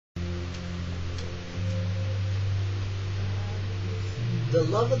The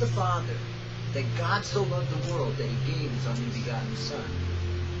love of the Father, that God so loved the world that He gave His only begotten Son.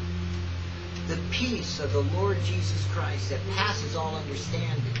 The peace of the Lord Jesus Christ that passes all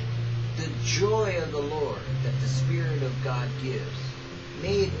understanding. The joy of the Lord that the Spirit of God gives.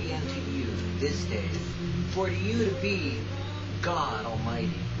 May it be unto you this day, for to you to be God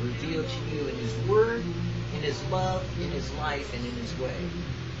Almighty, revealed to you in His Word, in His love, in His life, and in His way.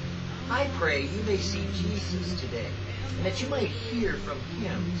 I pray you may see Jesus today, and that you might hear from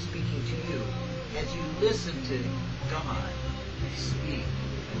Him speaking to you as you listen to God speak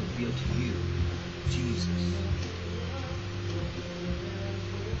and reveal to you Jesus.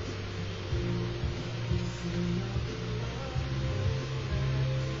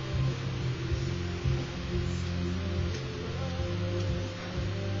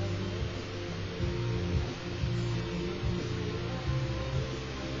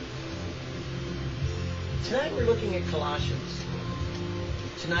 Tonight we're looking at Colossians.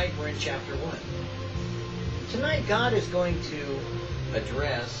 Tonight we're in chapter 1. Tonight God is going to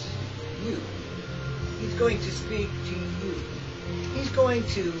address you. He's going to speak to you. He's going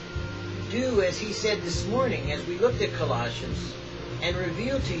to do as He said this morning as we looked at Colossians and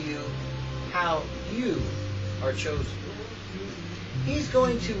reveal to you how you are chosen. He's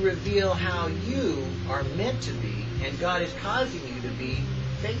going to reveal how you are meant to be and God is causing you to be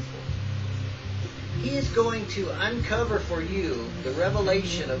faithful. He is going to uncover for you the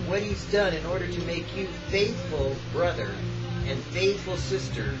revelation of what He's done in order to make you faithful brother and faithful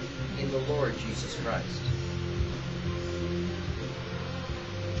sister in the Lord Jesus Christ.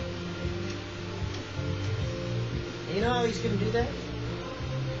 And you know how He's going to do that?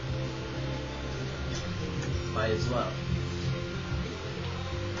 By His love.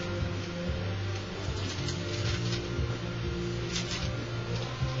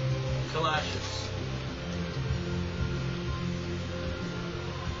 Colossians.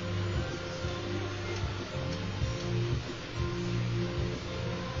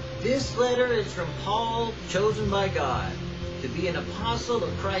 This letter is from Paul, chosen by God, to be an apostle of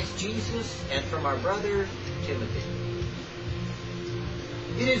Christ Jesus, and from our brother Timothy.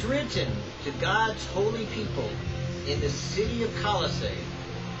 It is written to God's holy people in the city of Colossae,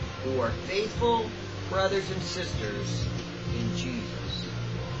 who are faithful brothers and sisters in Jesus.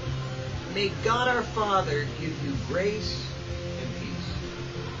 May God our Father give you grace and peace.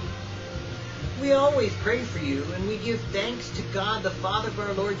 We always pray for you, and we give thanks to God the Father of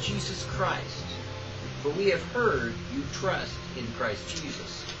our Lord Jesus Christ, for we have heard you trust in Christ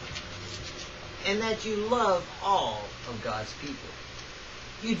Jesus, and that you love all of God's people.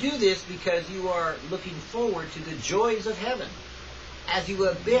 You do this because you are looking forward to the joys of heaven, as you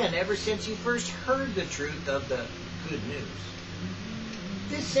have been ever since you first heard the truth of the good news.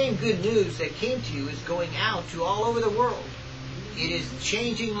 This same good news that came to you is going out to all over the world. It is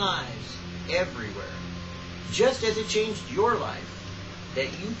changing lives everywhere, just as it changed your life, that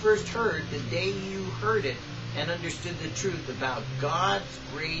you first heard the day you heard it and understood the truth about God's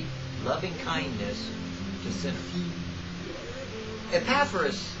great loving kindness to sinners.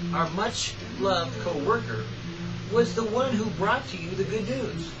 Epaphras, our much-loved co-worker, was the one who brought to you the good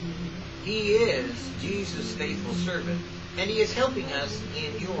news. He is Jesus' faithful servant, and he is helping us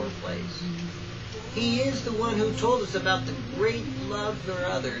in your place. He is the one who told us about the great love for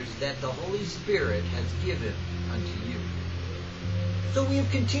others that the Holy Spirit has given unto you. So we have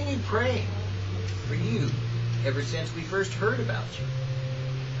continued praying for you ever since we first heard about you.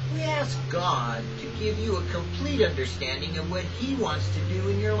 We ask God to give you a complete understanding of what He wants to do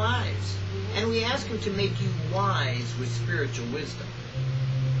in your lives, and we ask Him to make you wise with spiritual wisdom.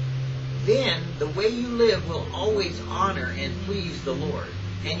 Then the way you live will always honor and please the Lord,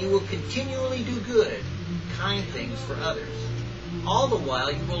 and you will continually do good, kind things for others. All the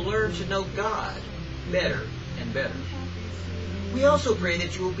while you will learn to know God better and better. We also pray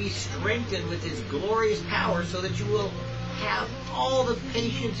that you will be strengthened with His glorious power so that you will have all the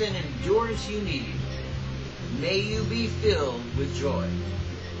patience and endurance you need. May you be filled with joy,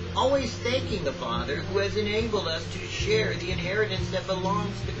 always thanking the Father who has enabled us to share the inheritance that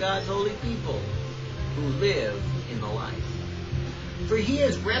belongs to God's holy people who live in the light. For He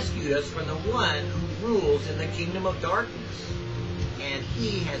has rescued us from the one who rules in the kingdom of darkness, and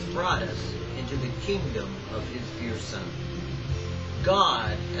He has brought us into the kingdom of His dear Son.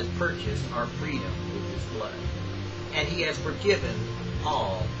 God has purchased our freedom with His blood, and He has forgiven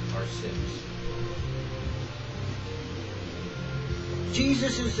all our sins.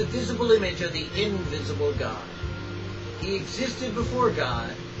 Jesus is the visible image of the invisible God. He existed before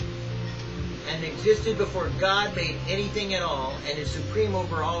God, and existed before God made anything at all, and is supreme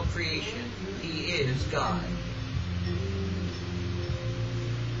over all creation. He is God.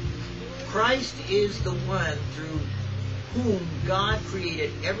 Christ is the one through whom God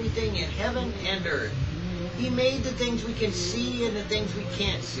created everything in heaven and earth. He made the things we can see and the things we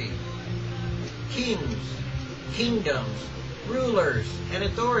can't see. Kings, kingdoms, rulers, and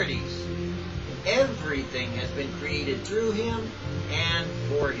authorities. Everything has been created through him and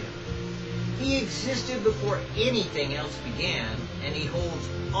for him. He existed before anything else began, and he holds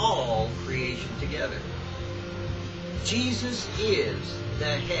all creation together. Jesus is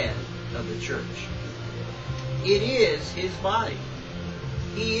the head of the church. It is his body.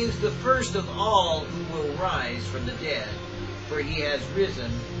 He is the first of all who will rise from the dead, for he has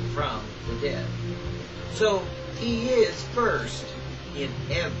risen from the dead. So he is first in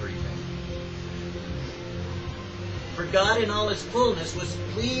everything. For God in all his fullness was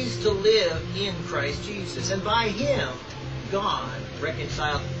pleased to live in Christ Jesus, and by him God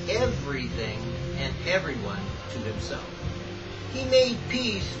reconciled everything and everyone to himself. He made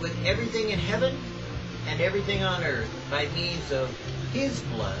peace with everything in heaven and everything on earth by means of his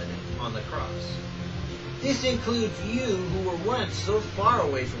blood on the cross. This includes you who were once so far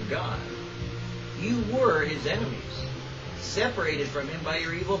away from God. You were his enemies, separated from him by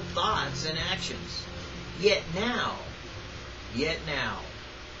your evil thoughts and actions. Yet now,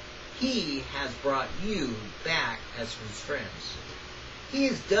 he has brought you back as his friends. He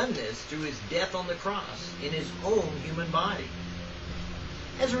has done this through his death on the cross in his own human body.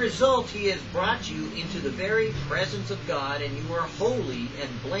 As a result, he has brought you into the very presence of God, and you are holy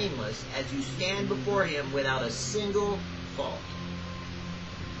and blameless as you stand before him without a single fault.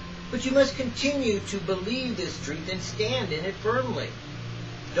 But you must continue to believe this truth and stand in it firmly.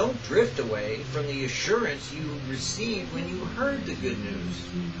 Don't drift away from the assurance you received when you heard the good news.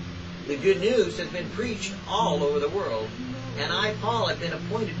 The good news has been preached all over the world, and I, Paul, have been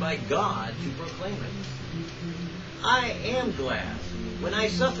appointed by God to proclaim it. I am glad when I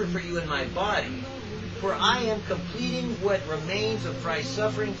suffer for you in my body, for I am completing what remains of Christ's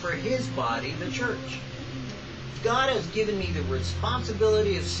suffering for his body, the church. God has given me the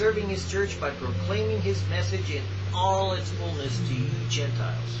responsibility of serving his church by proclaiming his message in all its fullness to you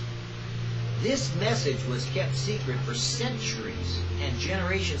Gentiles. This message was kept secret for centuries and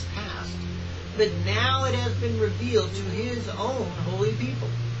generations past, but now it has been revealed to his own holy people.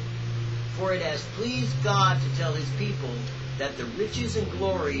 For it has pleased God to tell his people that the riches and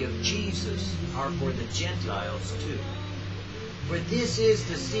glory of Jesus are for the Gentiles too. For this is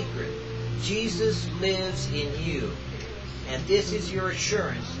the secret: Jesus lives in you, and this is your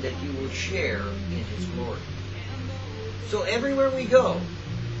assurance that you will share in his glory. So everywhere we go,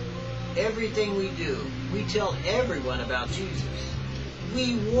 everything we do, we tell everyone about Jesus.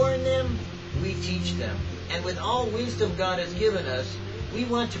 We warn them, we teach them, and with all wisdom God has given us, we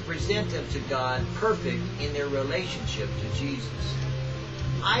want to present them to God perfect in their relationship to Jesus.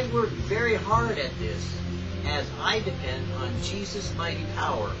 I work very hard at this, as I depend on Jesus' mighty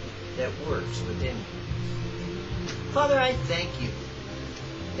power that works within me. Father, I thank you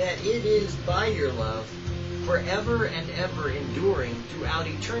that it is by your love, forever and ever enduring throughout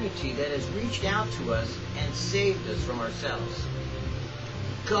eternity, that has reached out to us and saved us from ourselves.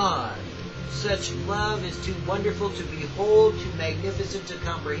 God, such love is too wonderful to behold, too magnificent to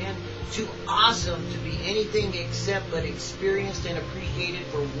comprehend, too awesome to be anything except but experienced and appreciated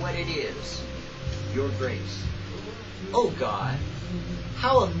for what it is, your grace. Oh God,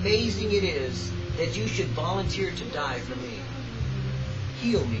 how amazing it is that you should volunteer to die for me.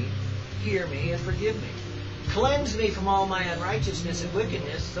 Heal me, hear me, and forgive me. Cleanse me from all my unrighteousness and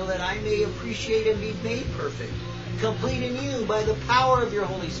wickedness, so that I may appreciate and be made perfect, complete in you by the power of your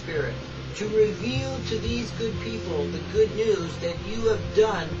Holy Spirit, to reveal to these good people the good news that you have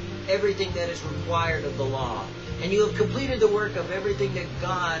done everything that is required of the law, and you have completed the work of everything that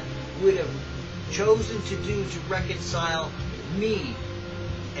God would have chosen to do to reconcile me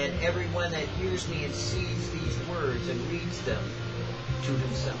and everyone that hears me and sees these words and reads them to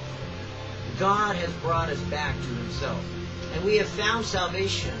himself. God has brought us back to himself, and we have found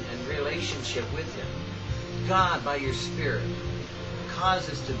salvation and relationship with him. God, by your Spirit, cause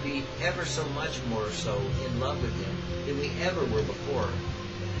us to be ever so much more so in love with him than we ever were before.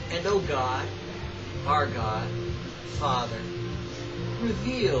 And oh God, our God, Father,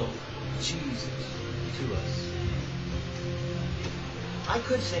 reveal Jesus to us. I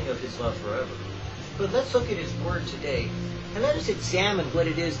could sing of his love forever, but let's look at his word today, and let us examine what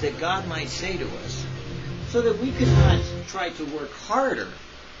it is that God might say to us, so that we could not try to work harder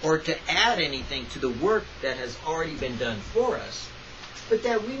or to add anything to the work that has already been done for us, but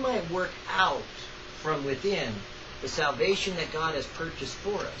that we might work out from within the salvation that God has purchased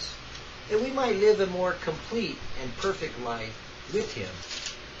for us, that we might live a more complete and perfect life with him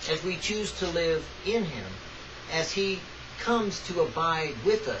as we choose to live in him, as he comes to abide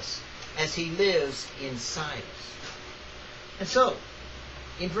with us, as he lives inside us. And so,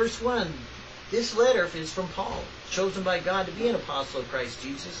 in verse 1, this letter is from Paul, chosen by God to be an apostle of Christ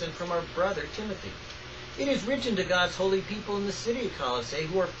Jesus, and from our brother Timothy. It is written to God's holy people in the city of Colossae,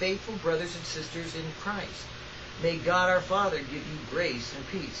 who are faithful brothers and sisters in Christ. May God our Father give you grace and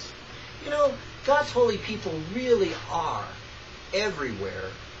peace. You know, God's holy people really are everywhere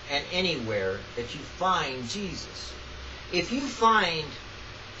and anywhere that you find Jesus. If you find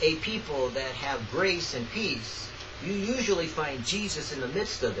a people that have grace and peace, you usually find Jesus in the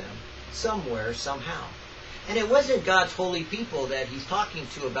midst of them, somewhere, somehow. And it wasn't God's holy people that he's talking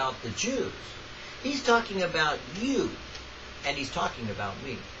to about the Jews. He's talking about you, and he's talking about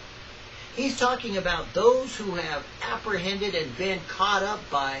me. He's talking about those who have apprehended and been caught up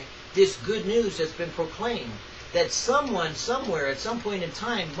by this good news that's been proclaimed, that someone, somewhere, at some point in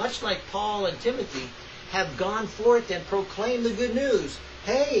time, much like Paul and Timothy, have gone forth and proclaimed the good news.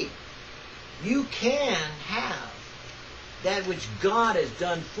 Hey, you can have that which God has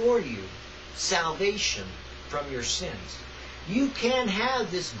done for you, salvation from your sins. You can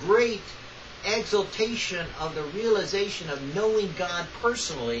have this great exaltation of the realization of knowing God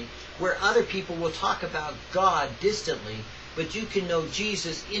personally, where other people will talk about God distantly, but you can know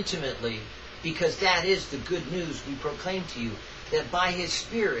Jesus intimately, because that is the good news we proclaim to you, that by his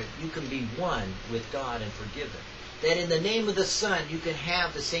Spirit you can be one with God and forgiven. That in the name of the Son you can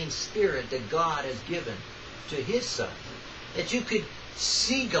have the same Spirit that God has given to his Son. That you could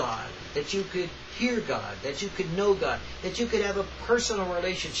see God, that you could hear God, that you could know God, that you could have a personal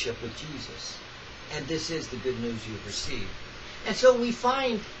relationship with Jesus. And this is the good news you've received. And so we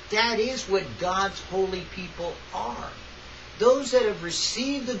find that is what God's holy people are. Those that have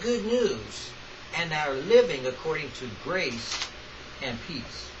received the good news and are living according to grace and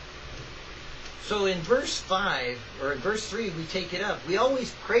peace. So in verse 5, or in verse 3, we take it up. We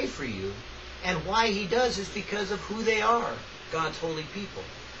always pray for you, and why he does is because of who they are, God's holy people.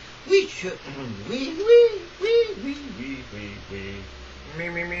 We should,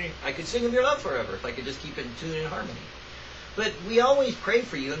 I could sing of your love forever if I could just keep it in tune and harmony. But we always pray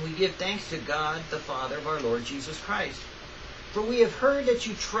for you, and we give thanks to God, the Father of our Lord Jesus Christ. For we have heard that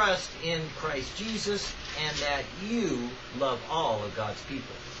you trust in Christ Jesus, and that you love all of God's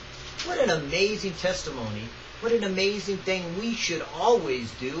people. What an amazing testimony. What an amazing thing we should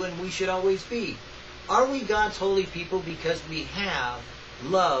always do, and we should always be. Are we God's holy people because we have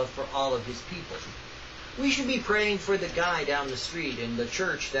love for all of his people? We should be praying for the guy down the street in the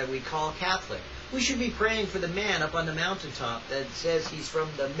church that we call Catholic. We should be praying for the man up on the mountaintop that says he's from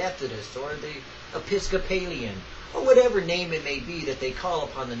the Methodist or the Episcopalian, or whatever name it may be that they call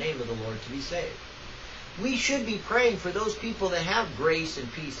upon the name of the Lord to be saved. We should be praying for those people that have grace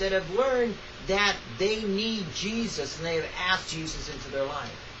and peace, that have learned that they need Jesus and they have asked Jesus into their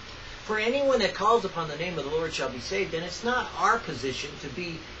life. For anyone that calls upon the name of the Lord shall be saved, and it's not our position to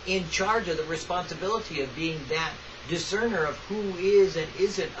be in charge of the responsibility of being that discerner of who is and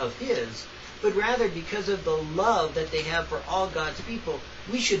isn't of his, but rather because of the love that they have for all God's people,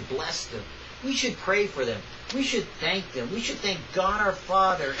 we should bless them. We should pray for them. We should thank them. We should thank God our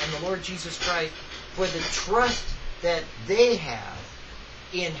Father and the Lord Jesus Christ for the trust that they have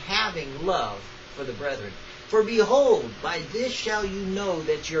in having love for the brethren. For behold, by this shall you know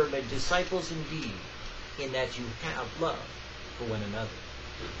that you're my disciples indeed, in that you have love for one another.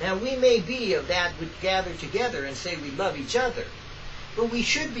 Now we may be of that which gather together and say we love each other, but we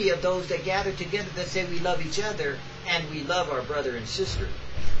should be of those that gather together that say we love each other and we love our brother and sister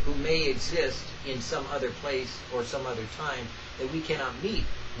who may exist in some other place or some other time that we cannot meet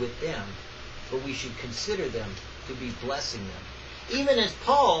with them, but we should consider them to be blessing them. Even as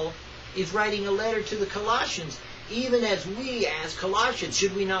Paul is writing a letter to the Colossians, even as we as Colossians,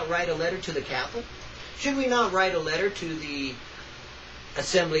 should we not write a letter to the Catholic? Should we not write a letter to the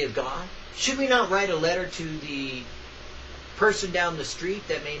Assembly of God? Should we not write a letter to the person down the street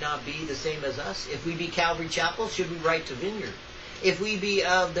that may not be the same as us? If we be Calvary Chapel, should we write to Vineyard? If we be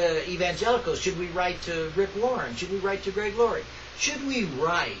of the Evangelicals, should we write to Rick Warren? Should we write to Greg Laurie? Should we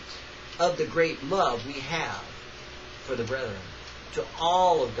write of the great love we have for the brethren, to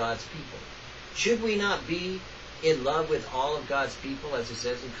all of God's people? Should we not be in love with all of God's people, as it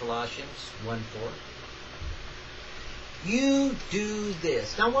says in Colossians 1:4? You do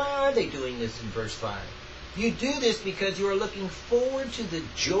this. Now, why are they doing this in verse 5? You do this because you are looking forward to the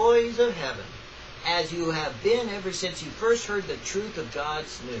joys of heaven, as you have been ever since you first heard the truth of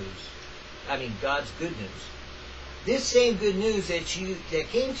God's news. God's good news. This same good news that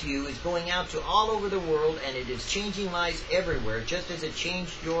came to you is going out to all over the world, and it is changing lives everywhere, just as it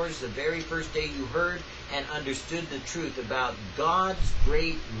changed yours the very first day you heard and understood the truth about God's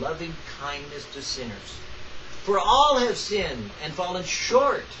great loving kindness to sinners. For all have sinned and fallen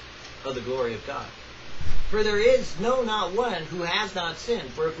short of the glory of God. For there is not one who has not sinned.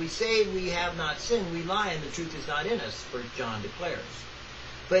 For if we say we have not sinned, we lie, and the truth is not in us, for John declares.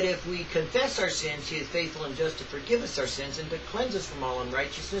 But if we confess our sins, he is faithful and just to forgive us our sins and to cleanse us from all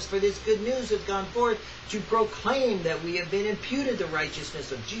unrighteousness. For this good news has gone forth to proclaim that we have been imputed the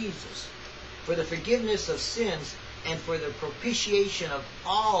righteousness of Jesus, for the forgiveness of sins and for the propitiation of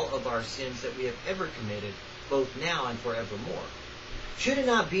all of our sins that we have ever committed, both now and forevermore. Should it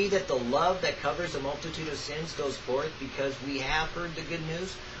not be that the love that covers a multitude of sins goes forth because we have heard the good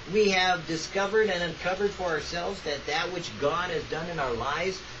news? We have discovered and uncovered for ourselves that which God has done in our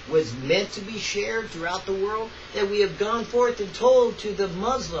lives was meant to be shared throughout the world, that we have gone forth and told to the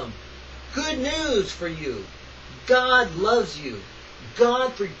Muslim, good news for you. God loves you.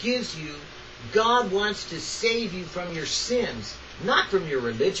 God forgives you. God wants to save you from your sins, not from your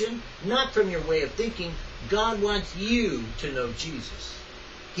religion, not from your way of thinking. God wants you to know Jesus.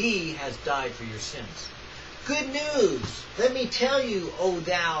 He has died for your sins. Good news! Let me tell you, O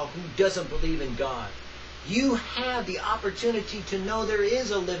thou who doesn't believe in God. You have the opportunity to know there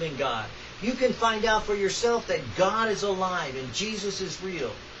is a living God. You can find out for yourself that God is alive and Jesus is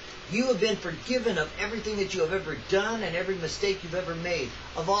real. You have been forgiven of everything that you have ever done and every mistake you've ever made.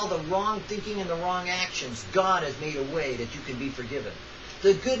 Of all the wrong thinking and the wrong actions, God has made a way that you can be forgiven.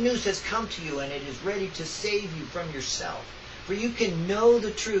 The good news has come to you, and it is ready to save you from yourself. For you can know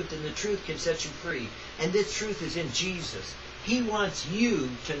the truth, and the truth can set you free. And this truth is in Jesus. He wants you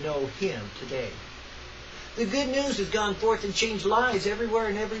to know Him today. The good news has gone forth and changed lives everywhere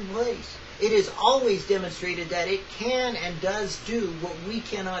and every place. It has always demonstrated that it can and does do what we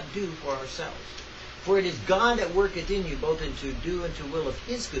cannot do for ourselves. For it is God that worketh in you both to do and to will of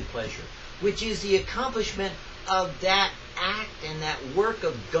His good pleasure, which is the accomplishment of that act and that work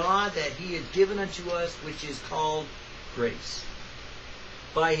of God that He has given unto us, which is called grace.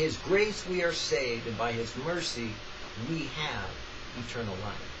 By His grace we are saved, and by His mercy we have eternal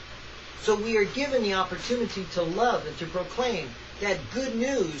life. So we are given the opportunity to love and to proclaim that good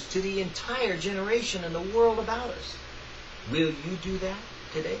news to the entire generation and the world about us. Will you do that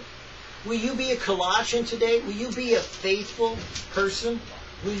today? Will you be a Colossian today? Will you be a faithful person?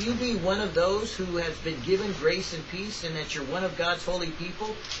 Will you be one of those who has been given grace and peace, and that you're one of God's holy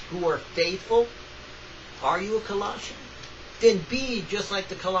people who are faithful? Are you a Colossian? Then be just like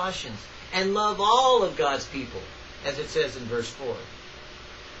the Colossians and love all of God's people, as it says in verse 4.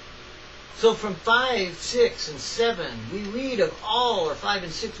 So from 5, 6, and 7, we read of all, or 5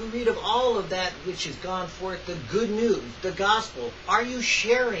 and 6, we read of all of that which has gone forth, the good news, the gospel. Are you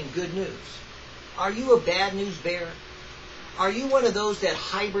sharing good news? Are you a bad news bearer? Are you one of those that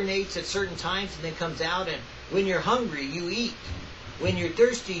hibernates at certain times and then comes out, and when you're hungry, you eat? When you're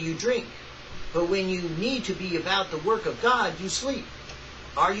thirsty, you drink? But when you need to be about the work of God, you sleep?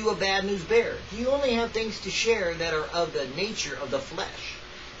 Are you a bad news bearer? Do you only have things to share that are of the nature of the flesh?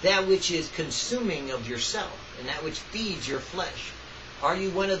 That which is consuming of yourself, and that which feeds your flesh? Are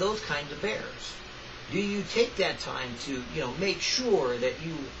you one of those kinds of bearers? Do you take that time to, make sure that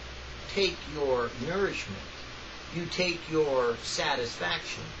you take your nourishment, you take your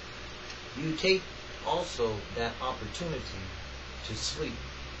satisfaction, you take also that opportunity to sleep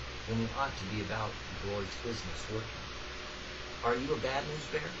when you ought to be about the Lord's business working? Are you a bad news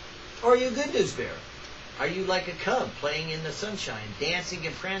bearer? Or are you a good news bearer? Are you like a cub playing in the sunshine, dancing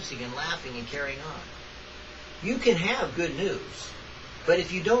and prancing and laughing and carrying on? You can have good news, but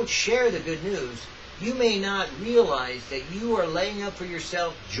if you don't share the good news, you may not realize that you are laying up for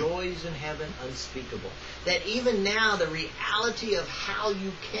yourself joys in heaven unspeakable. That even now the reality of how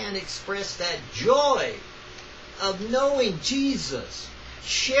you can express that joy of knowing Jesus,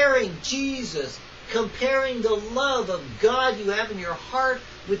 sharing Jesus, comparing the love of God you have in your heart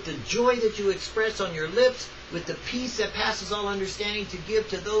with the joy that you express on your lips, with the peace that passes all understanding, to give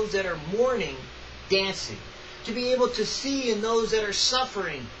to those that are mourning, dancing, to be able to see in those that are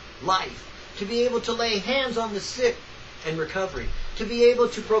suffering, life, to be able to lay hands on the sick and recovery, to be able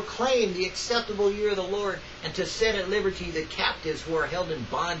to proclaim the acceptable year of the Lord, and to set at liberty the captives who are held in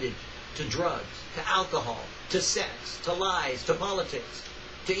bondage to drugs, to alcohol, to sex, to lies, to politics,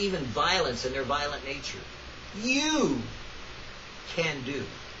 to even violence and their violent nature. You can do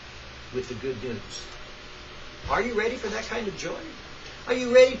with the good news. Are you ready for that kind of joy? Are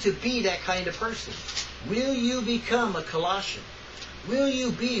you ready to be that kind of person? Will you become a Colossian? Will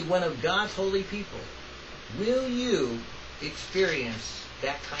you be one of God's holy people? Will you experience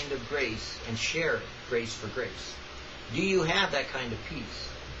that kind of grace and share it, grace for grace? Do you have that kind of peace?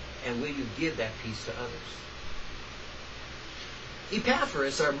 And will you give that peace to others?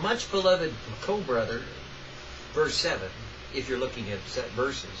 Epaphras, our much beloved co-brother, verse 7, if you're looking at set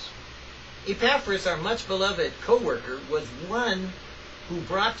verses. Epaphras, our much beloved co-worker, was one who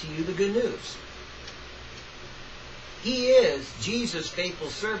brought to you the good news. He is Jesus' faithful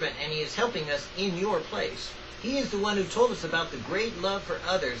servant, and he is helping us in your place. He is the one who told us about the great love for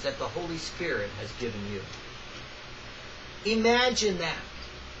others that the Holy Spirit has given you. Imagine that.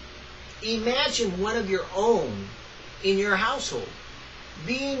 Imagine one of your own in your household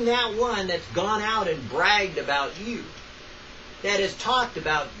being that one that's gone out and bragged about you, that has talked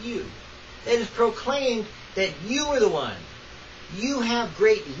about you, that has proclaimed that you are the one. You have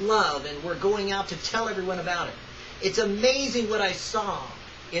great love, and we're going out to tell everyone about it. It's amazing what I saw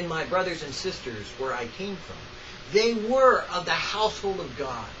in my brothers and sisters where I came from. They were of the household of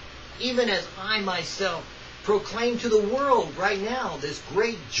God, even as I myself proclaim to the world right now this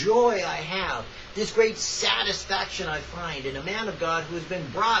great joy I have, this great satisfaction I find in a man of God who has been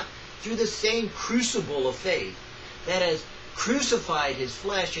brought through the same crucible of faith that has crucified his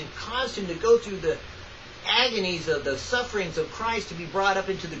flesh and caused him to go through the agonies of the sufferings of Christ to be brought up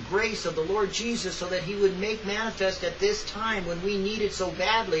into the grace of the Lord Jesus, so that he would make manifest at this time when we need it so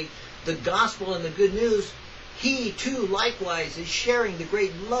badly the gospel and the good news. He too likewise is sharing the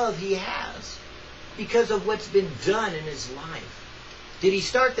great love he has because of what's been done in his life. Did he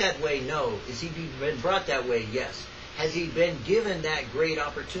start that way? No. Has he been brought that way? Yes. Has he been given that great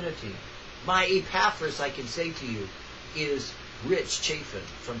opportunity? My Epaphras, I can say to you, is Rich Chafin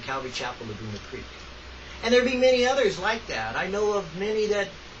from Calvary Chapel, Laguna Creek. And there be many others like that. I know of many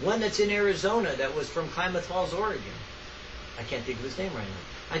one that's in Arizona that was from Klamath Falls, Oregon. I can't think of his name right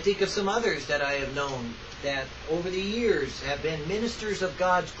now. I think of some others that I have known that over the years have been ministers of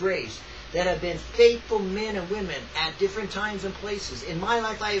God's grace, that have been faithful men and women at different times and places. In my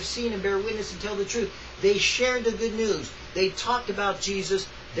life I have seen and bear witness and tell the truth. They shared the good news. They talked about Jesus.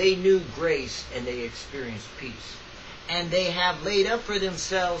 They knew grace and they experienced peace. And they have laid up for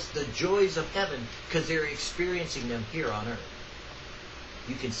themselves the joys of heaven because they're experiencing them here on earth.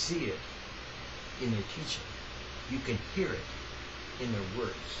 You can see it in their teaching. You can hear it in their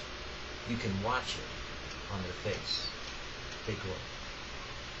words. You can watch it on their face. They glow.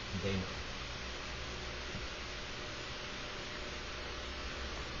 And they know.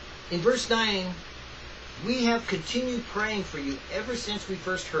 In verse 9, we have continued praying for you ever since we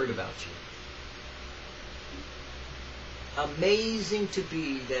first heard about you. Amazing to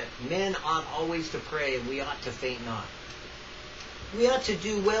be that men ought always to pray, and we ought to faint not. We ought to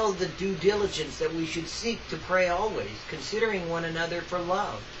do well the due diligence that we should seek to pray always, considering one another for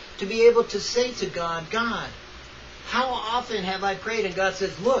love. To be able to say to God, God, how often have I prayed? And God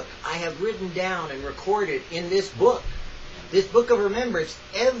says, look, I have written down and recorded in this book of remembrance,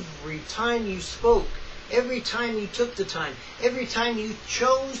 every time you spoke, every time you took the time, every time you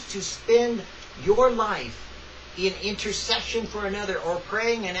chose to spend your life in intercession for another, or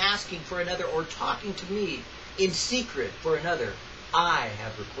praying and asking for another, or talking to me in secret for another, I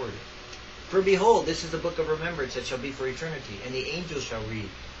have recorded. For behold, this is the book of remembrance that shall be for eternity, and the angels shall read,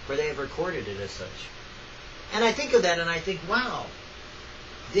 for they have recorded it as such. And I think of that and I think, wow,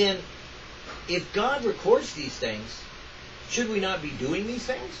 then if God records these things, should we not be doing these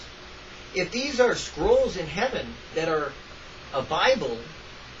things? If these are scrolls in heaven that are a Bible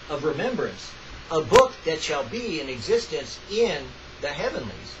of remembrance, a book that shall be in existence in the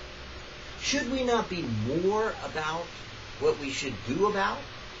heavenlies, should we not be more about what we should do about?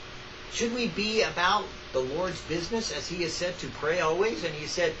 Should we be about the Lord's business, as he has said to pray always? And he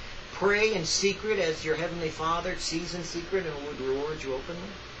said, pray in secret as your heavenly Father sees in secret and would reward you openly.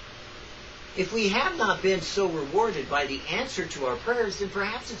 If we have not been so rewarded by the answer to our prayers, then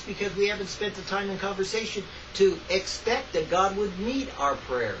perhaps it's because we haven't spent the time in conversation to expect that God would meet our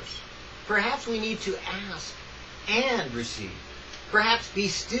prayers. Perhaps we need to ask and receive. Perhaps be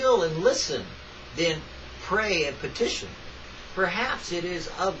still and listen, then pray and petition. Perhaps it is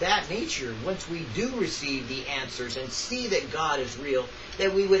of that nature, once we do receive the answers and see that God is real,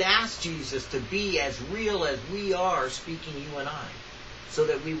 that we would ask Jesus to be as real as we are speaking, you and I, so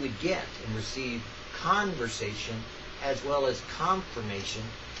that we would get and receive conversation as well as confirmation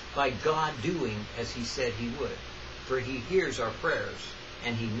by God doing as he said he would. For he hears our prayers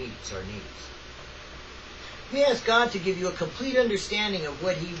and he meets our needs. We ask God to give you a complete understanding of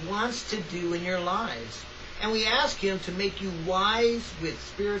what he wants to do in your lives. And we ask him to make you wise with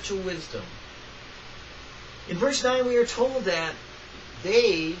spiritual wisdom. In verse 9 we are told that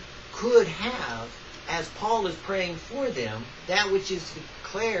they could have as Paul is praying for them, that which is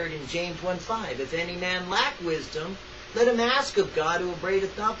declared in James 1:5. If any man lack wisdom, let him ask of God, who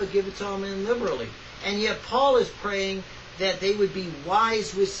upbraideth not, but giveth to all men liberally. And yet Paul is praying that they would be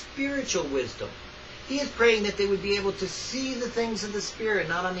wise with spiritual wisdom. He is praying that they would be able to see the things of the Spirit,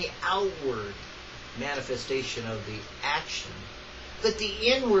 not on the outward manifestation of the action, but the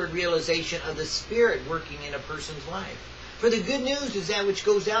inward realization of the Spirit working in a person's life. For the good news is that which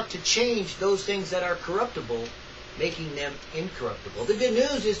goes out to change those things that are corruptible, making them incorruptible. The good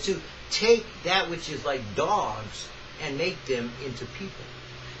news is to take that which is like dogs and make them into people.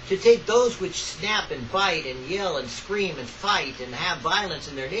 To take those which snap and bite and yell and scream and fight and have violence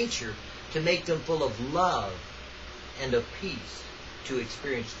in their nature, to make them full of love and of peace, to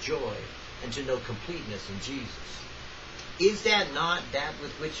experience joy and to know completeness in Jesus. Is that not that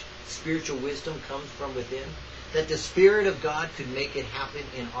with which spiritual wisdom comes from within? That the Spirit of God could make it happen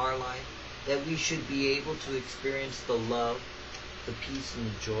in our life? That we should be able to experience the love, the peace, and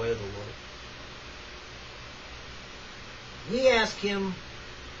the joy of the Lord? We ask Him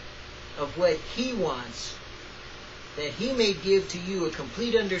of what He wants, that He may give to you a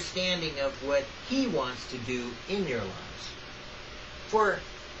complete understanding of what He wants to do in your lives. For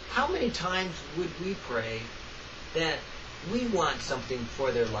how many times would we pray that we want something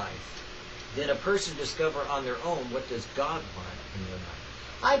for their life, then a person discover on their own what does God want in their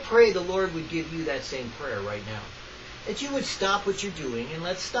life? I pray the Lord would give you that same prayer right now. That you would stop what you're doing, and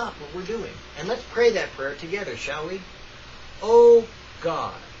let's stop what we're doing. And let's pray that prayer together, shall we? Oh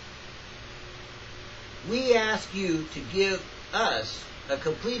God, we ask you to give us a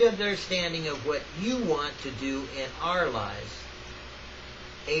complete understanding of what you want to do in our lives.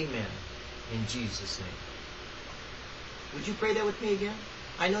 Amen. In Jesus' name. Would you pray that with me again?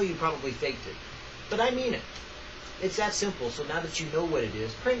 I know you probably faked it, but I mean it. It's that simple, so now that you know what it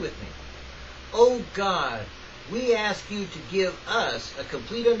is, pray with me. Oh God, we ask you to give us a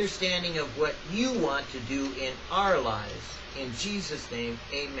complete understanding of what you want to do in our lives. In Jesus' name,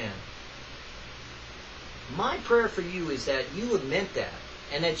 amen. My prayer for you is that you would meant that,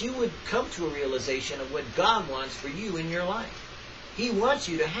 and that you would come to a realization of what God wants for you in your life. He wants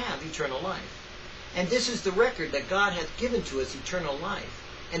you to have eternal life. And this is the record that God hath given to us, eternal life.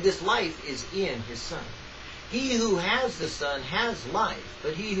 And this life is in His Son. He who has the Son has life,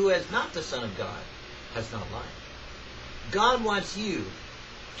 but he who has not the Son of God has not life. God wants you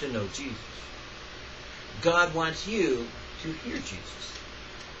to know Jesus. God wants you to hear Jesus.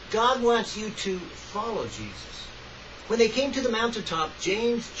 God wants you to follow Jesus. When they came to the mountaintop,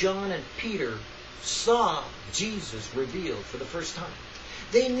 James, John, and Peter saw Jesus revealed for the first time.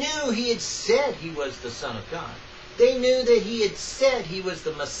 They knew He had said He was the Son of God. They knew that He had said He was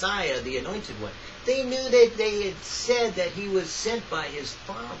the Messiah, the Anointed One. They knew that they had said that He was sent by His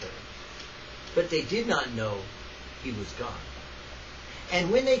Father. But they did not know He was God.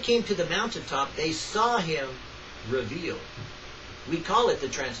 And when they came to the mountaintop, they saw Him revealed. We call it the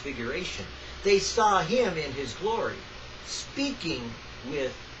Transfiguration. They saw Him in His glory, speaking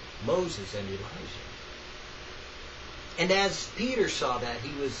with Moses and Elijah. And as Peter saw that,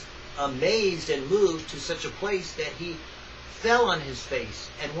 he was amazed and moved to such a place that he fell on his face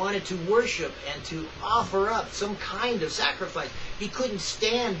and wanted to worship and to offer up some kind of sacrifice. He couldn't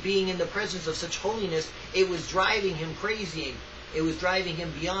stand being in the presence of such holiness. It was driving him crazy. It was driving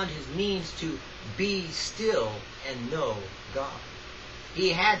him beyond his means to be still and know God. He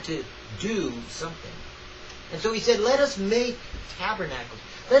had to do something. And so he said, let us make tabernacles.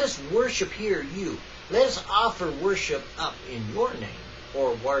 Let us worship here you. Let us offer worship up in your name,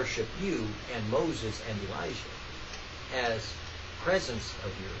 or worship you and Moses and Elijah as presence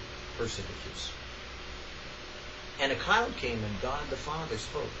of your personages. And a cloud came, and God the Father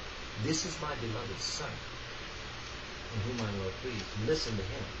spoke. This is my beloved Son, in whom I am well pleased. Listen to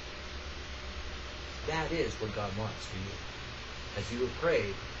Him. That is what God wants for you. As you have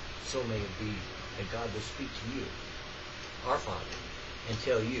prayed, so may it be that God will speak to you, our Father, and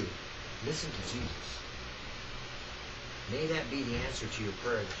tell you, listen to Jesus. May that be the answer to your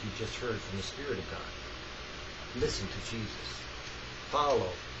prayer that you just heard from the Spirit of God. Listen to Jesus. Follow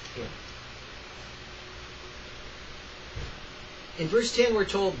Him. In verse 10 we're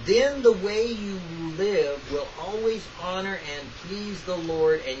told, then the way you live will always honor and please the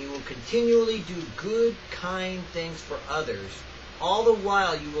Lord, and you will continually do good, kind things for others. All the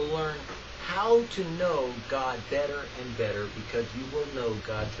while you will learn how to know God better and better, because you will know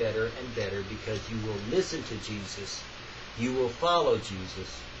God better and better because you will listen to Jesus. You will follow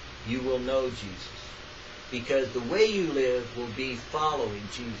Jesus. You will know Jesus. Because the way you live will be following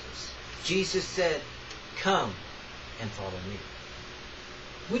Jesus. Jesus said, come and follow me.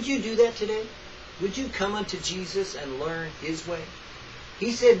 Would you do that today? Would you come unto Jesus and learn his way?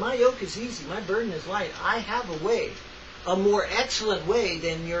 He said, my yoke is easy, my burden is light. I have a way, a more excellent way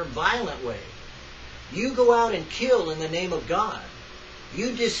than your violent way. You go out and kill in the name of God.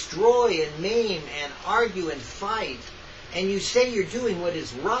 You destroy and maim and argue and fight, and you say you're doing what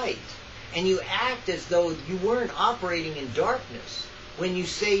is right, and you act as though you weren't operating in darkness when you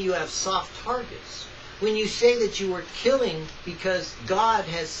say you have soft targets, when you say that you are killing because God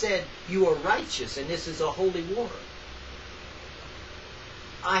has said you are righteous and this is a holy war.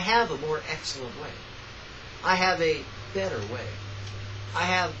 I have a more excellent way. I have a better way. I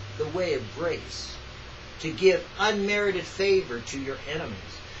have the way of grace to give unmerited favor to your enemies,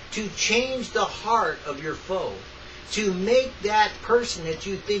 to change the heart of your foe, to make that person that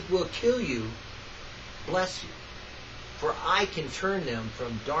you think will kill you bless you. For I can turn them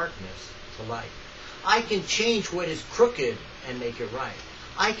from darkness to light. I can change what is crooked and make it right.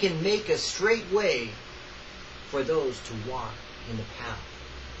 I can make a straight way for those to walk in the path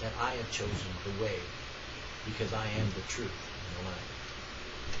that I have chosen, the way, because I am the truth and the light.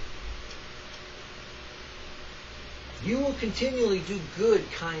 You will continually do good,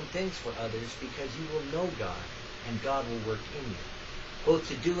 kind things for others because you will know God, and God will work in you, both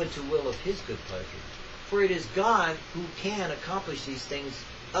to do and to will of his good pleasure. For it is God who can accomplish these things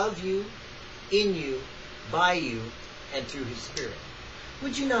of you, in you, by you, and through his Spirit.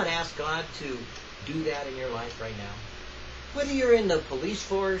 Would you not ask God to do that in your life right now? Whether you're in the police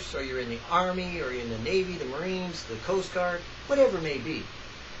force, or you're in the Army, or you're in the Navy, the Marines, the Coast Guard, whatever it may be,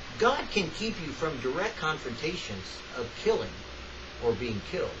 God can keep you from direct confrontations of killing or being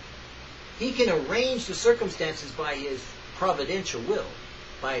killed. He can arrange the circumstances by his providential will,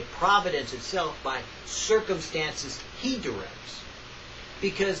 by providence itself, by circumstances he directs.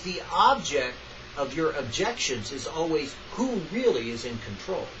 Because the object of your objections is always who really is in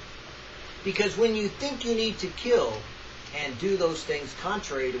control. Because when you think you need to kill and do those things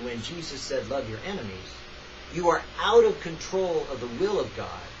contrary to when Jesus said, love your enemies, you are out of control of the will of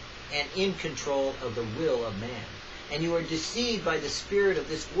God and in control of the will of man. And you are deceived by the spirit of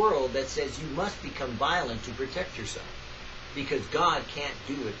this world that says you must become violent to protect yourself. Because God can't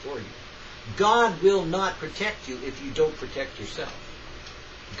do it for you. God will not protect you if you don't protect yourself.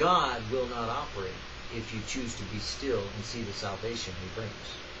 God will not operate if you choose to be still and see the salvation he brings.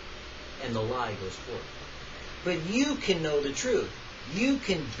 And the lie goes forth. But you can know the truth. You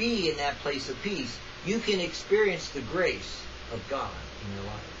can be in that place of peace. You can experience the grace of God in your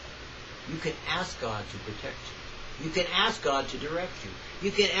life. You can ask God to protect you. You can ask God to direct you.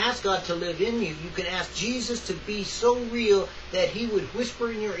 You can ask God to live in you. You can ask Jesus to be so real that he would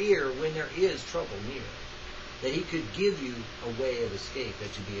whisper in your ear when there is trouble near. That he could give you a way of escape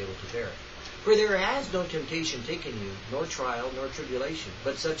that you be able to bear it. For there has no temptation taken you, nor trial, nor tribulation,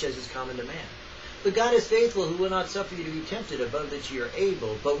 but such as is common to man. But God is faithful, who will not suffer you to be tempted above that ye are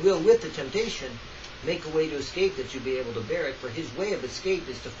able, but will with the temptation make a way to escape that you be able to bear it. For his way of escape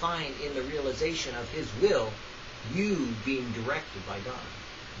is to find in the realization of his will you being directed by God.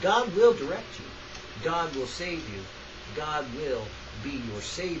 God will direct you. God will save you. God will be your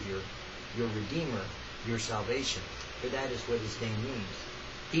Savior, your Redeemer, your salvation. For that is what his name means.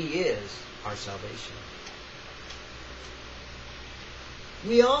 He is our salvation.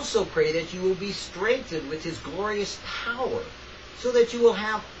 We also pray that you will be strengthened with his glorious power, so that you will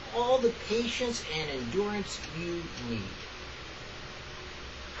have all the patience and endurance you need.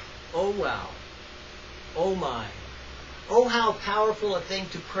 Oh wow. Oh my. Oh how powerful a thing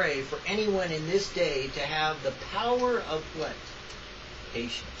to pray for anyone in this day to have the power of what?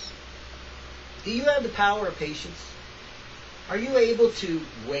 Patience. Do you have the power of patience? Are you able to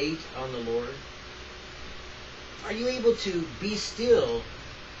wait on the Lord? Are you able to be still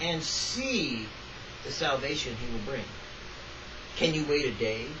and see the salvation he will bring? Can you wait a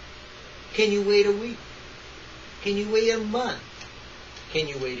day? Can you wait a week? Can you wait a month? Can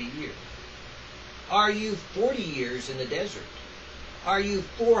you wait a year? Are you 40 years in the desert? Are you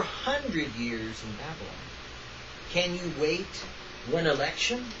 400 years in Babylon? Can you wait one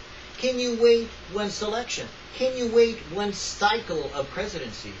election? Can you wait one selection? Can you wait one cycle of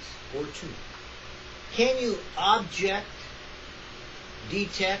presidencies or two? Can you object,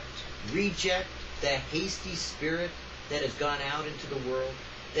 detect, reject the hasty spirit that has gone out into the world,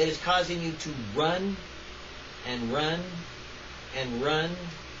 that is causing you to run and run and run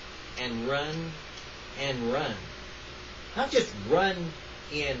and run and run? Not just run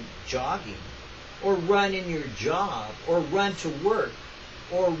in jogging, or run in your job, or run to work,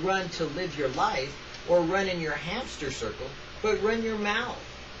 or run to live your life, or run in your hamster circle, but run your mouth,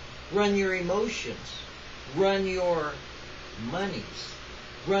 run your emotions, run your monies,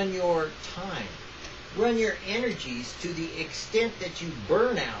 run your time, Run your energies to the extent that you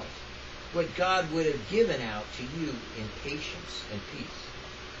burn out what God would have given out to you in patience and peace.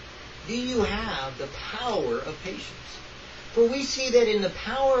 Do you have the power of patience? For we see that in the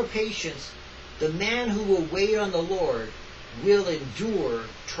power of patience, the man who will wait on the Lord will endure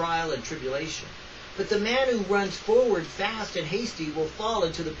trial and tribulation. But the man who runs forward fast and hasty will fall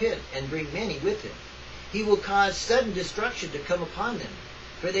into the pit and bring many with him. He will cause sudden destruction to come upon them,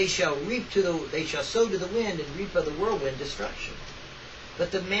 for they shall sow to the wind and reap of the whirlwind destruction.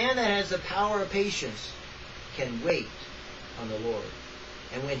 But the man that has the power of patience can wait on the Lord.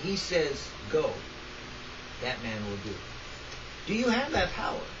 And when he says, go, that man will do. Do you have that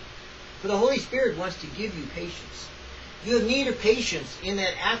power? For the Holy Spirit wants to give you patience. You have need of patience in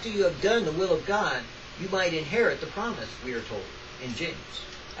that after you have done the will of God, you might inherit the promise, we are told in James.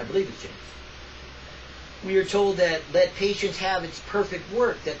 I believe it's James. We are told that let patience have its perfect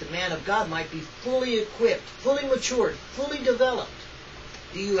work, that the man of God might be fully equipped, fully matured, fully developed.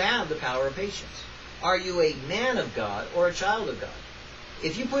 Do you have the power of patience? Are you a man of God or a child of God?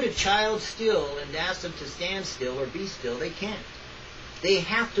 If you put a child still and ask them to stand still or be still, they can't. They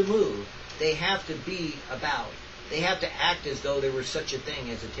have to move. They have to be about. They have to act as though there were such a thing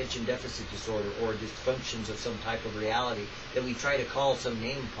as attention deficit disorder or dysfunctions of some type of reality that we try to call some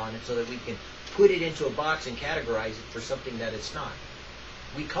name upon it so that we can put it into a box and categorize it for something that it's not.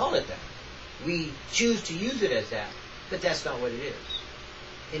 We call it that. We choose to use it as that, but that's not what it is.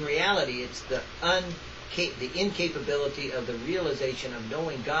 In reality, it's the incapability of the realization of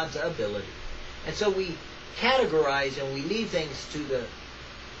knowing God's ability. And so we categorize and we leave things to the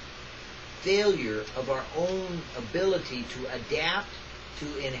failure of our own ability to adapt,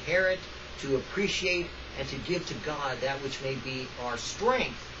 to inherit, to appreciate, and to give to God that which may be our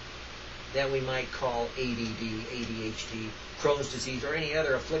strength that we might call ADD, ADHD, Crohn's disease, or any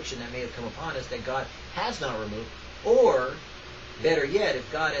other affliction that may have come upon us that God has not removed. Or, better yet, if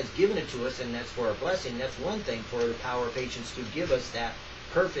God has given it to us and that's for our blessing, that's one thing for the power of patience to give us that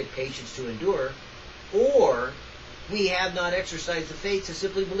perfect patience to endure. Or we have not exercised the faith to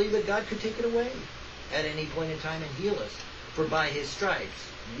simply believe that God could take it away at any point in time and heal us. For by His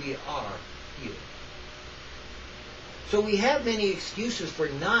stripes we are healed. So we have many excuses for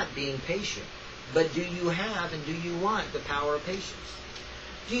not being patient. But do you have and do you want the power of patience?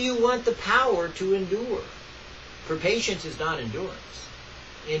 Do you want the power to endure? For patience is not endurance.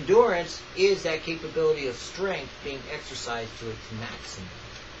 Endurance is that capability of strength being exercised to its maximum.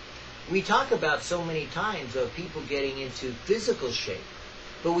 We talk about so many times of people getting into physical shape,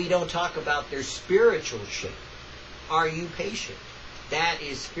 but we don't talk about their spiritual shape. Are you patient? That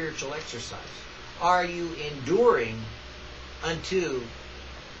is spiritual exercise. Are you enduring unto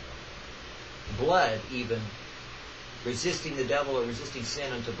blood, even resisting the devil or resisting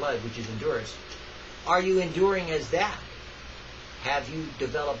sin unto blood, which is endurance? Are you enduring as that? Have you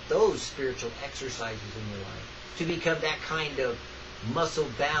developed those spiritual exercises in your life to become that kind of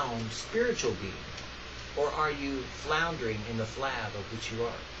muscle-bound spiritual being? Or are you floundering in the flab of which you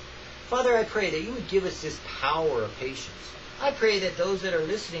are? Father, I pray that you would give us this power of patience. I pray that those that are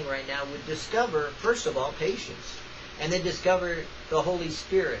listening right now would discover, first of all, patience, and then discover the Holy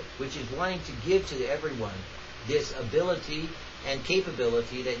Spirit, which is wanting to give to everyone this ability and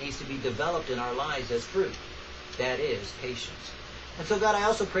capability that needs to be developed in our lives as fruit. That is patience. And so, God, I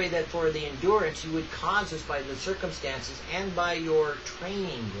also pray that for the endurance, you would cause us by the circumstances and by your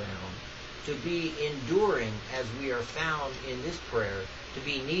training ground to be enduring as we are found in this prayer, to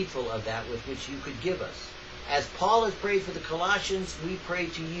be needful of that with which you could give us. As Paul has prayed for the Colossians, we pray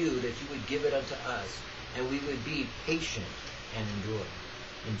to you that you would give it unto us, and we would be patient and endure.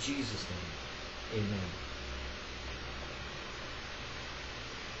 In Jesus' name, amen.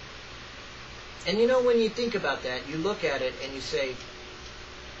 And you know, when you think about that, you look at it and you say,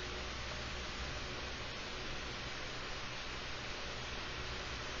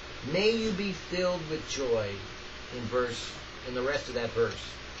 may you be filled with joy in the rest of that verse.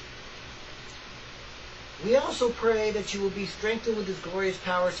 We also pray that you will be strengthened with His glorious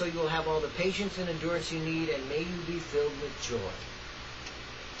power, so you will have all the patience and endurance you need, and may you be filled with joy.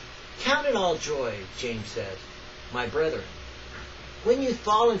 Count it all joy, James says, my brethren, when you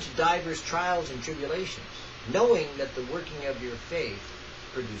fall into divers trials and tribulations, knowing that the working of your faith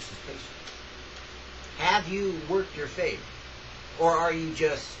produces patience. Have you worked your faith? Or are you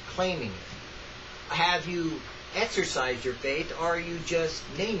just claiming it? Have you exercised your faith, or are you just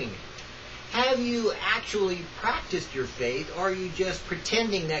naming it? Have you actually practiced your faith, or are you just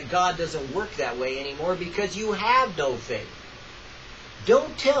pretending that God doesn't work that way anymore because you have no faith?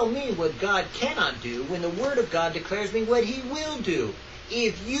 Don't tell me what God cannot do when the Word of God declares me what He will do.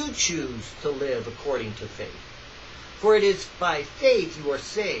 if you choose to live according to faith. For it is by faith you are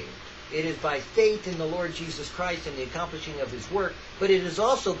saved. It is by faith in the Lord Jesus Christ and the accomplishing of his work, but it is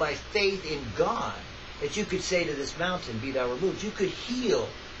also by faith in God that you could say to this mountain, be thou removed. You could heal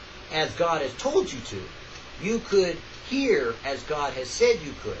as God has told you to. You could hear as God has said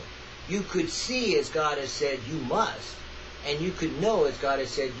you could. You could see as God has said you must. And you could know as God has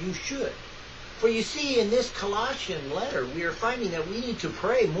said you should. For you see, in this Colossian letter, we are finding that we need to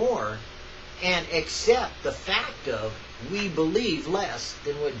pray more and accept the fact of we believe less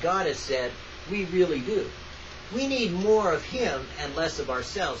than what God has said we really do. We need more of him and less of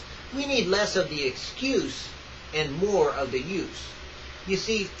ourselves. We need less of the excuse and more of the use. You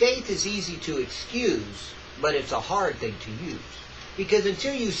see, faith is easy to excuse, but it's a hard thing to use. Because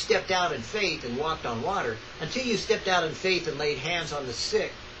until you stepped out in faith and walked on water, until you stepped out in faith and laid hands on the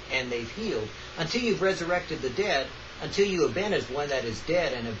sick and they've healed, until you've resurrected the dead, until you have been as one that is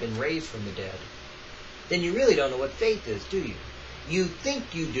dead and have been raised from the dead, then you really don't know what faith is, do you? You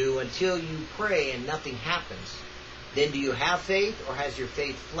think you do until you pray and nothing happens. Then do you have faith, or has your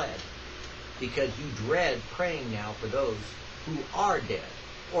faith fled? Because you dread praying now for those who are dead,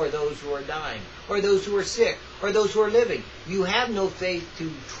 or those who are dying, or those who are sick, or those who are living. You have no faith to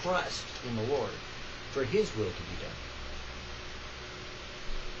trust in the Lord for his will to be done.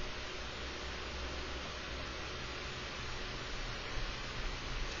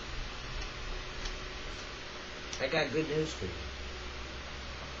 I got good news for you.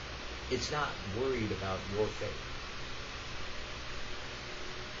 It's not worried about your faith.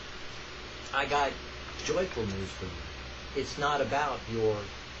 I got joyful news for you. It's not about your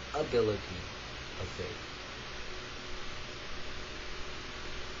ability of faith.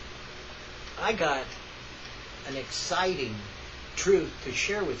 I got an exciting truth to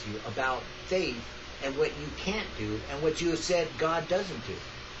share with you about faith and what you can't do and what you have said God doesn't do.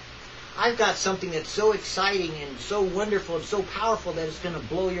 I've got something that's so exciting and so wonderful and so powerful that it's going to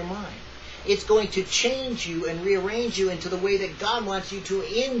blow your mind. It's going to change you and rearrange you into the way that God wants you to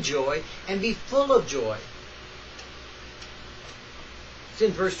enjoy and be full of joy. It's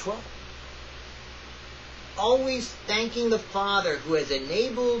in verse 12. Always thanking the Father who has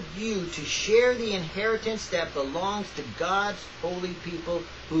enabled you to share the inheritance that belongs to God's holy people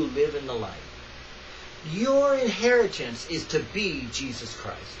who live in the light. Your inheritance is to be Jesus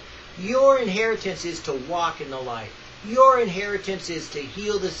Christ. Your inheritance is to walk in the light. Your inheritance is to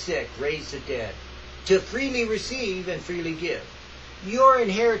heal the sick, raise the dead, to freely receive and freely give. Your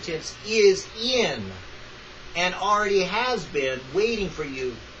inheritance is in and already has been waiting for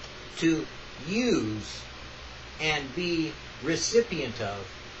you to use and be recipient of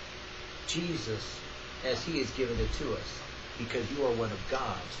Jesus as he has given it to us, because you are one of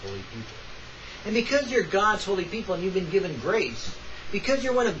God's holy people. And because you're God's holy people and you've been given grace, because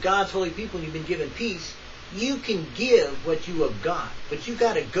you're one of God's holy people and you've been given peace, you can give what you have got. But you've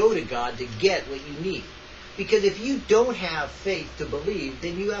got to go to God to get what you need. Because if you don't have faith to believe,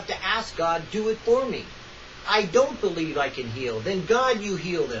 then you have to ask God, do it for me. I don't believe I can heal. Then God, you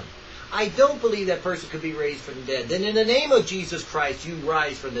heal them. I don't believe that person could be raised from the dead. Then in the name of Jesus Christ, you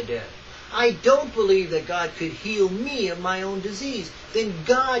rise from the dead. I don't believe that God could heal me of my own disease. Then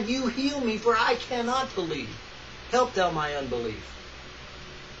God, you heal me, for I cannot believe. Help thou my unbelief.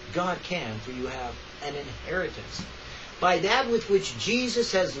 God can, for you have an inheritance. By that with which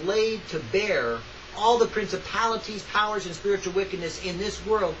Jesus has laid to bear all the principalities, powers, and spiritual wickedness in this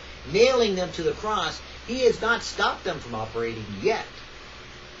world, nailing them to the cross, he has not stopped them from operating yet.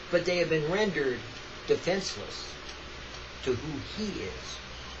 But they have been rendered defenseless to who he is.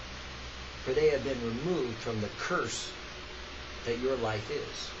 For they have been removed from the curse that your life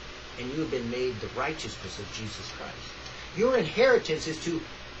is. And you have been made the righteousness of Jesus Christ. Your inheritance is to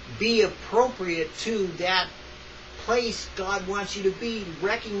be appropriate to that place God wants you to be,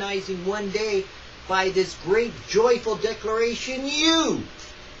 recognizing one day by this great joyful declaration, you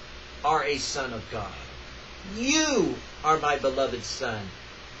are a son of God. You are my beloved son.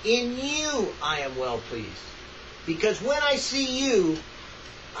 In you I am well pleased. Because when I see you,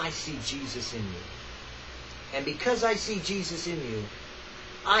 I see Jesus in you. And because I see Jesus in you,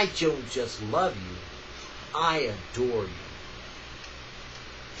 I don't just love you, I adore you.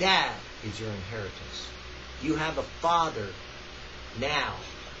 That is your inheritance. You have a Father now,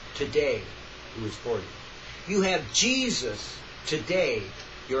 today, who is for you. You have Jesus today,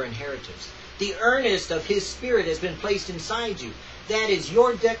 your inheritance. The earnest of his Spirit has been placed inside you. That is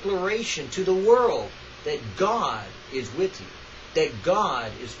your declaration to the world that God is with you, that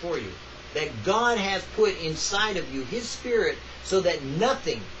God is for you, that God has put inside of you his Spirit so that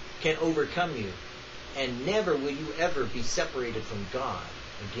nothing can overcome you, and never will you ever be separated from God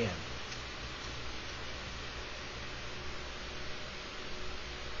again.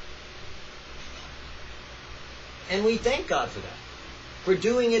 And we thank God for that, for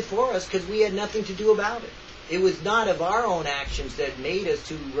doing it for us, because we had nothing to do about it. It was not of our own actions that made us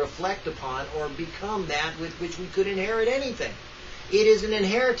to reflect upon or become that with which we could inherit anything. It is an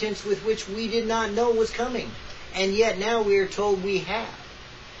inheritance with which we did not know was coming. And yet now we are told we have.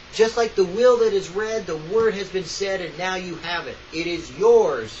 Just like the will that is read, the word has been said, and now you have it. It is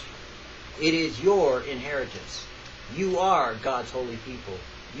yours. It is your inheritance. You are God's holy people.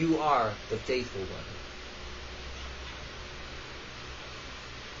 You are the faithful one.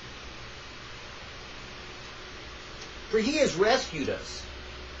 For he has rescued us.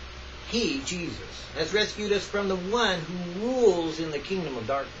 He, Jesus, has rescued us from the one who rules in the kingdom of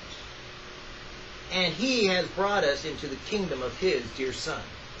darkness. And he has brought us into the kingdom of his dear Son.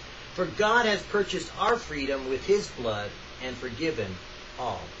 For God has purchased our freedom with his blood and forgiven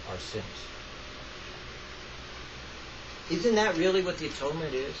all our sins. Isn't that really what the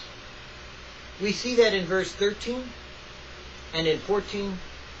atonement is? We see that in verse 13 and in 14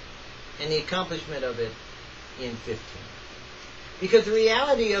 and the accomplishment of it in 15. Because the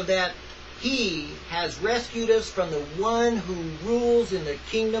reality of that, he has rescued us from the one who rules in the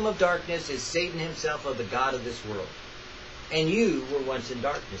kingdom of darkness, is Satan himself, of the God of this world. And you were once in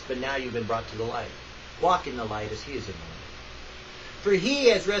darkness, but now you've been brought to the light. Walk in the light as he is in the light. For he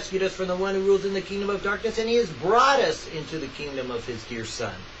has rescued us from the one who rules in the kingdom of darkness, and he has brought us into the kingdom of his dear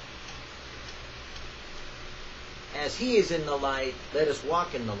Son. As he is in the light, let us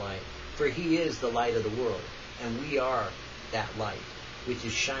walk in the light, for he is the light of the world, and we are that light, which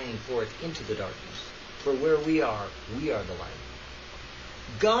is shining forth into the darkness. For where we are the light.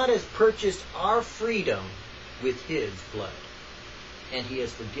 God has purchased our freedom with his blood, and he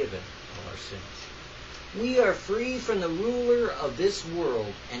has forgiven all our sins. We are free from the ruler of this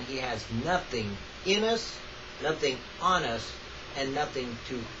world, and he has nothing in us, nothing on us, and nothing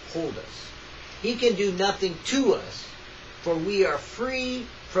to hold us. He can do nothing to us, for we are free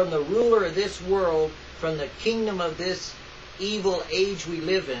from the ruler of this world, from the kingdom of this evil age we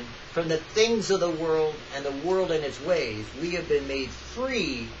live in, from the things of the world and the world and its ways. We have been made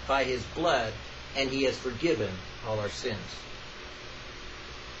free by his blood, and he has forgiven all our sins.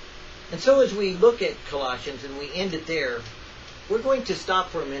 And so as we look at Colossians and we end it there, we're going to stop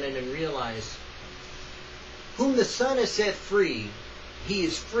for a minute and realize, whom the Son has set free, he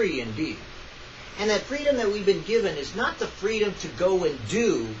is free indeed. And that freedom that we've been given is not the freedom to go and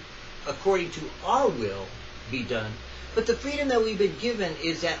do according to our will be done, but the freedom that we've been given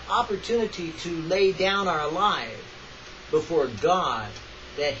is that opportunity to lay down our life before God,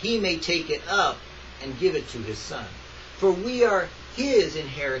 that he may take it up and give it to his Son. For we are his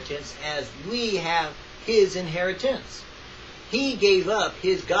inheritance as we have his inheritance. He gave up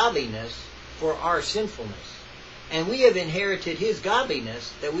his godliness for our sinfulness. And we have inherited his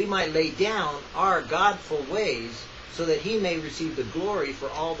godliness that we might lay down our godful ways so that he may receive the glory for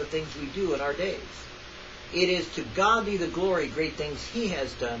all the things we do in our days. It is to God be the glory, great things he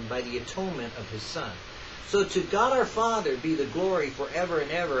has done by the atonement of his Son. So to God our Father be the glory forever and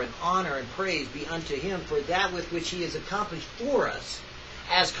ever, and honor and praise be unto him for that with which he has accomplished for us,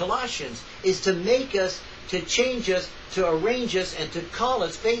 as Colossians, is to make us, to change us, to arrange us, and to call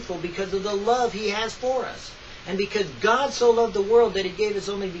us faithful because of the love he has for us. And because God so loved the world that he gave his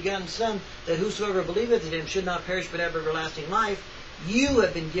only begotten Son, that whosoever believeth in him should not perish but have everlasting life, you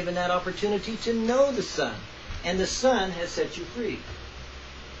have been given that opportunity to know the Son. And the Son has set you free.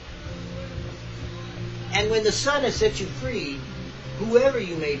 And when the Son has set you free, whoever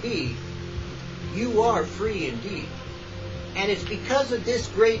you may be, you are free indeed. And it's because of this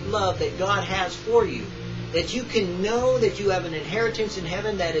great love that God has for you, that you can know that you have an inheritance in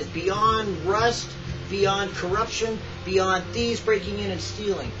heaven that is beyond rust, beyond corruption, beyond thieves breaking in and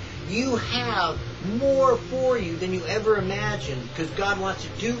stealing. You have more for you than you ever imagined, because God wants to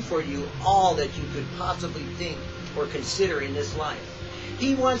do for you all that you could possibly think or consider in this life.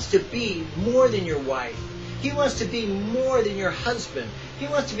 He wants to be more than your wife. He wants to be more than your husband. He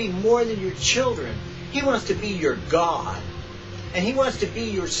wants to be more than your children. He wants to be your God. And he wants to be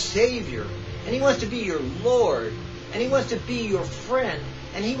your Savior. And he wants to be your Lord. And he wants to be your friend.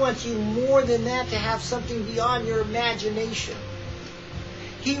 And he wants you more than that, to have something beyond your imagination.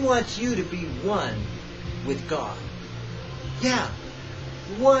 He wants you to be one with God. Yeah,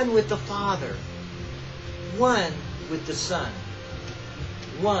 one with the Father. One with the Son.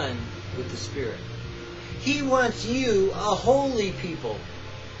 One with the Spirit. He wants you a holy people.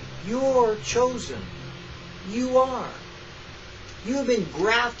 You're chosen. You are. You have been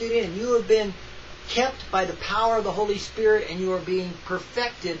grafted in. You have been kept by the power of the Holy Spirit, and you are being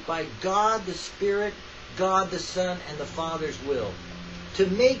perfected by God the Spirit, God the Son, and the Father's will, to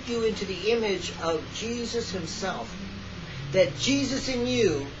make you into the image of Jesus himself. That Jesus in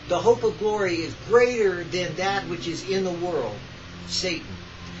you, the hope of glory, is greater than that which is in the world, Satan.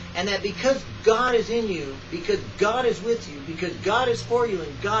 And that because God is in you, because God is with you, because God is for you,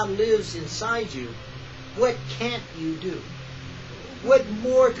 and God lives inside you, what can't you do? What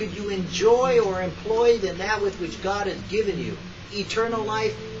more could you enjoy or employ than that with which God has given you? Eternal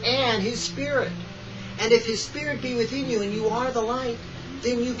life and His Spirit. And if His Spirit be within you and you are the light,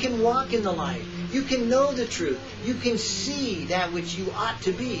 then you can walk in the light. You can know the truth. You can see that which you ought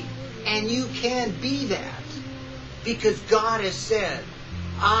to be. And you can be that. Because God has said,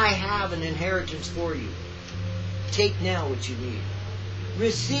 I have an inheritance for you. Take now what you need.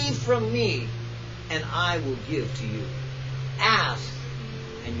 Receive from me, and I will give to you. Ask,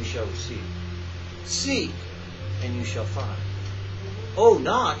 and you shall receive. Seek, and you shall find. Oh,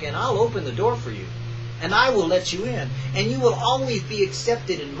 knock, and I'll open the door for you. And I will let you in. And you will always be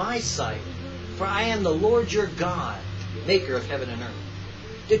accepted in my sight. For I am the Lord your God, maker of heaven and earth.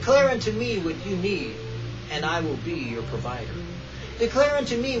 Declare unto me what you need, and I will be your provider. Declare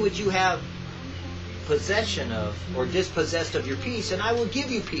unto me what you have possession of, or dispossessed of your peace, and I will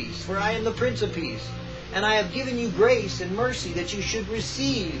give you peace. For I am the Prince of Peace. And I have given you grace and mercy that you should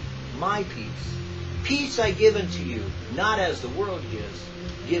receive my peace. Peace I give unto you, not as the world gives,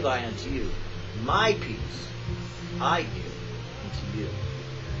 give I unto you. My peace I give unto you.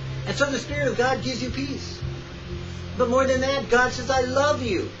 And so the Spirit of God gives you peace. But more than that, God says, I love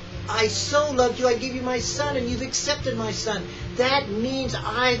you. I so loved you, I give you my Son, and you've accepted my Son. That means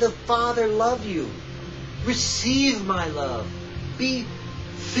I, the Father, love you. Receive my love. Be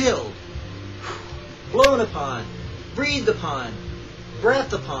filled, blown upon, breathed upon,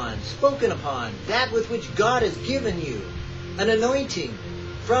 breath upon, spoken upon, that with which God has given you. An anointing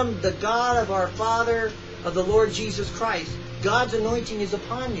from the God of our Father, of the Lord Jesus Christ. God's anointing is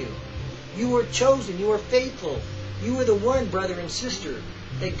upon you. You are chosen. You are faithful. You are the one, brother and sister,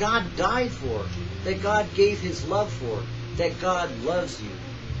 that God died for, that God gave His love for, that God loves you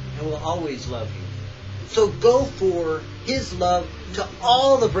and will always love you. So go for His love to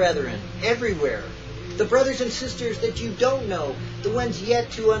all the brethren, everywhere. The brothers and sisters that you don't know, the ones yet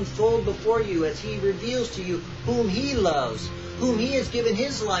to unfold before you as He reveals to you whom He loves, whom He has given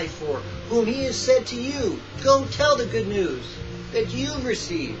His life for, whom He has said to you, go tell the good news that you've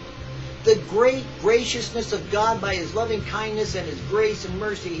received. The great graciousness of God by His loving kindness and His grace and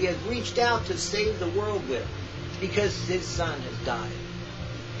mercy He has reached out to save the world with, because His Son has died.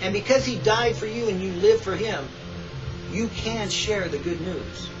 And because He died for you and you live for Him, you can share the good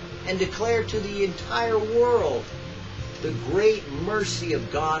news and declare to the entire world the great mercy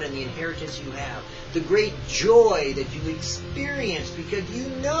of God and the inheritance you have, the great joy that you experience because you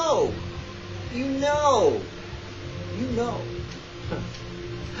know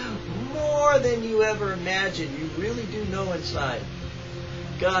more than you ever imagined. You really do know inside.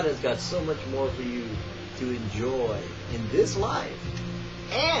 God has got so much more for you to enjoy in this life,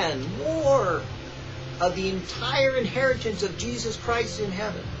 and more of the entire inheritance of Jesus Christ in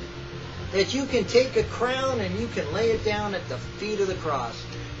heaven. That you can take a crown and you can lay it down at the feet of the cross.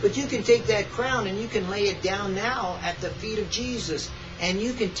 But you can take that crown and you can lay it down now at the feet of Jesus. And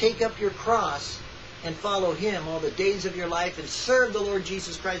you can take up your cross and follow Him all the days of your life and serve the Lord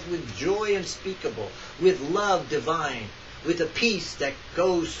Jesus Christ with joy unspeakable, with love divine, with a peace that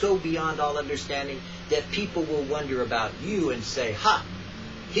goes so beyond all understanding that people will wonder about you and say, ha,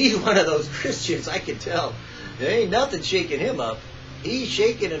 he's one of those Christians, I can tell. There ain't nothing shaking him up. He's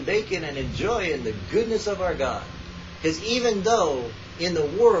shaking and baking and enjoying the goodness of our God. Because even though in the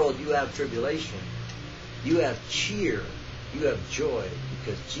world you have tribulation, you have cheer, you have joy,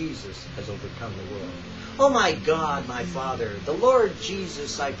 because Jesus has overcome the world. Oh my God, my Father, the Lord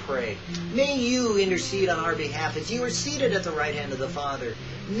Jesus, I pray, may you intercede on our behalf as you are seated at the right hand of the Father.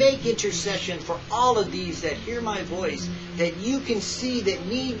 Make intercession for all of these that hear my voice, that you can see that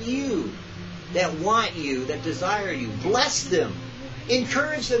need you, that want you, that desire you. Bless them.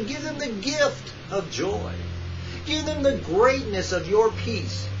 Encourage them. Give them the gift of joy. Give them the greatness of your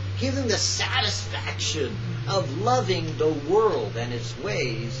peace. Give them the satisfaction of loving the world and its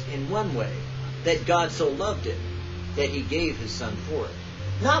ways in one way, that God so loved it, that He gave His Son for it.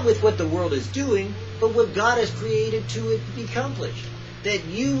 Not with what the world is doing, but what God has created to it be accomplished. That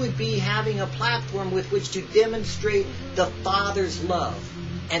you would be having a platform with which to demonstrate the Father's love.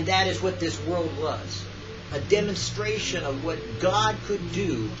 And that is what this world was. A demonstration of what God could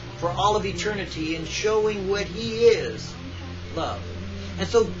do for all of eternity in showing what He is, love. And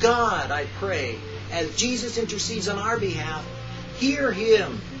so God, I pray, as Jesus intercedes on our behalf, hear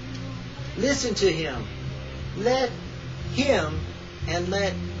Him. Listen to Him. Let Him and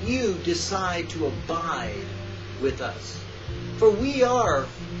let you decide to abide with us. For we are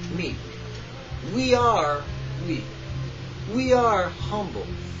meek. We are weak. We are humble.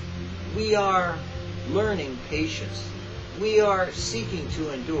 We are learning patience. We are seeking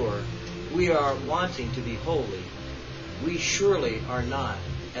to endure. We are wanting to be holy. We surely are not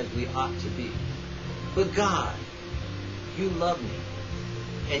as we ought to be. But God, you love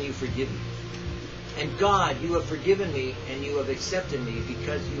me and you forgive me. And God, you have forgiven me and you have accepted me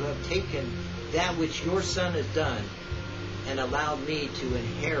because you have taken that which your Son has done and allowed me to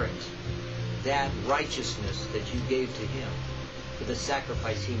inherit that righteousness that you gave to Him for the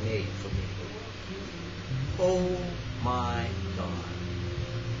sacrifice He made for me. Oh my God.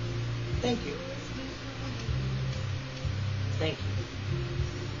 Thank you. Thank you.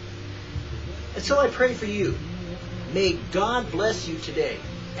 And so I pray for you. May God bless you today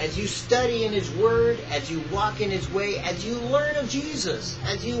as you study in His Word, as you walk in His way, as you learn of Jesus,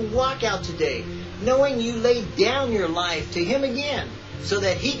 as you walk out today, knowing you laid down your life to Him again so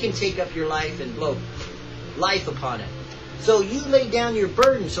that He can take up your life and blow life upon it. So you laid down your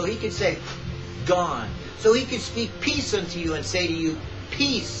burden so He could say, gone. So He could speak peace unto you and say to you,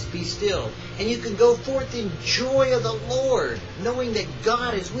 peace, be still. And you can go forth in joy of the Lord, knowing that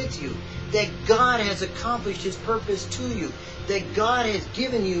God is with you, that God has accomplished His purpose to you, that God has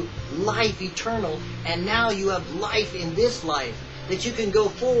given you life eternal, and now you have life in this life, that you can go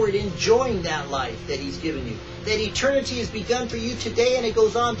forward enjoying that life that He's given you. That eternity has begun for you today and it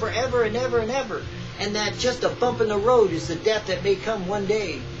goes on forever and ever and ever. And that just a bump in the road is the death that may come one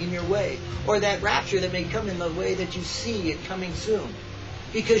day in your way, or that rapture that may come in the way that you see it coming soon.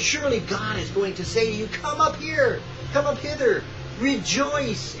 Because surely God is going to say to you, come up here, come up hither,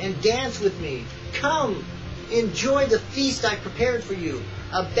 rejoice and dance with me. Come, enjoy the feast I prepared for you,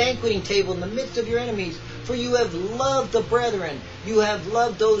 a banqueting table in the midst of your enemies. For you have loved the brethren, you have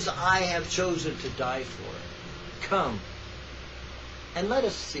loved those I have chosen to die for. Come, and let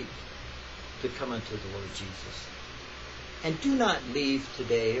us seek to come unto the Lord Jesus. And do not leave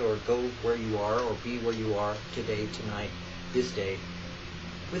today or go where you are or be where you are today, tonight, this day,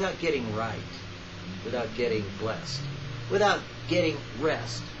 without getting right, without getting blessed, without getting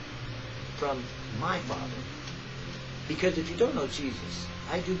rest from my Father. Because if you don't know Jesus,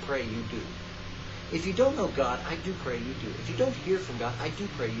 I do pray you do. If you don't know God, I do pray you do. If you don't hear from God, I do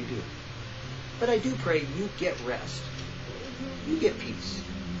pray you do. But I do pray you get rest. You get peace.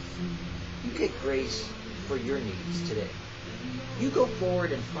 You get grace for your needs today. You go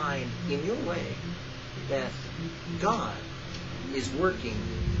forward and find in your way that God is working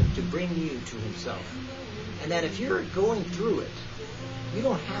to bring you to Himself. And that if you're going through it, you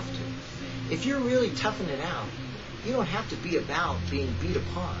don't have to. If you're really toughing it out, you don't have to be about being beat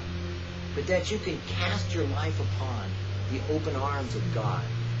upon. But that you can cast your life upon the open arms of God.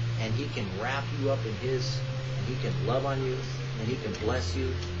 And He can wrap you up in His, and He can love on you, and He can bless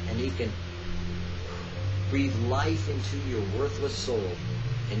you, and He can breathe life into your worthless soul,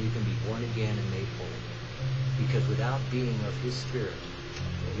 and you can be born again and made whole. Because without being of His Spirit,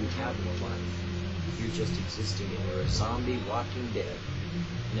 you have no life. You're just existing, and you're a zombie walking dead,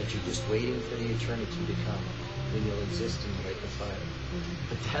 and that you're just waiting for the eternity to come, when you'll exist in the lake of fire.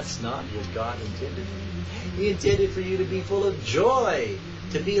 But that's not what God intended for you. He intended for you to be full of joy,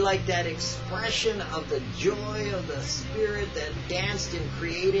 to be like that expression of the joy of the Spirit that danced and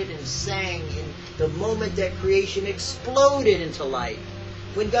created and sang in the moment that creation exploded into light.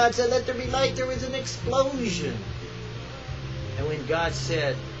 When God said, let there be light, there was an explosion. And when God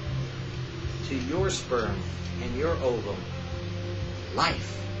said to your sperm and your ovum,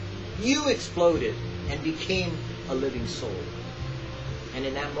 life, you exploded and became a living soul. And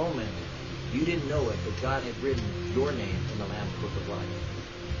in that moment, you didn't know it, but God had written your name in the Lamb's Book of Life.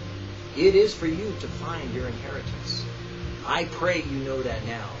 It is for you to find your inheritance. I pray you know that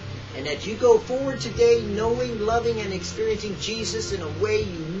now. And that you go forward today knowing, loving, and experiencing Jesus in a way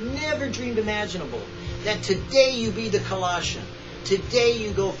you never dreamed imaginable. That today you be the Colossian. Today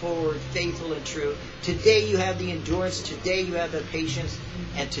you go forward faithful and true. Today you have the endurance. Today you have the patience.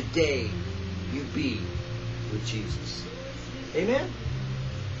 And today you be with Jesus. Amen?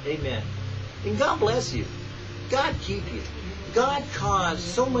 Amen. And God bless you. God keep you. God caused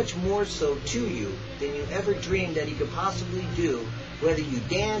so much more so to you than you ever dreamed that He could possibly do. Whether you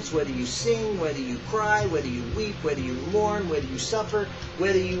dance, whether you sing, whether you cry, whether you weep, whether you mourn, whether you suffer,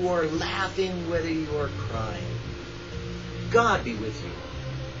 whether you are laughing, whether you are crying. God be with you.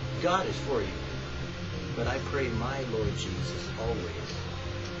 God is for you. But I pray my Lord Jesus always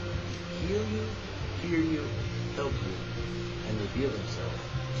heal you fear you, help you, and reveal himself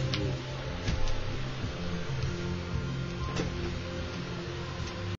to you.